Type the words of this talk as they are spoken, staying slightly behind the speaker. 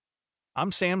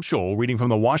I'm Sam Scholl reading from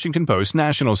the Washington Post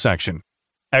National section.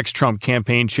 Ex-Trump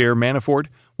campaign chair Manafort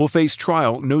will face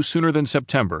trial no sooner than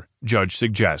September, judge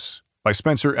suggests, by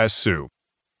Spencer S. Sue.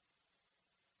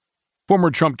 Former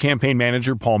Trump campaign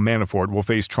manager Paul Manafort will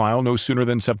face trial no sooner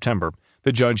than September,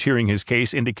 the judge hearing his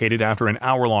case indicated after an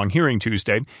hour-long hearing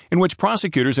Tuesday in which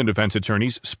prosecutors and defense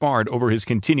attorneys sparred over his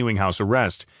continuing house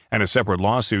arrest and a separate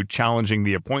lawsuit challenging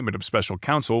the appointment of special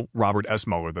counsel Robert S.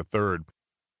 Mueller III.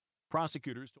 Prosecutors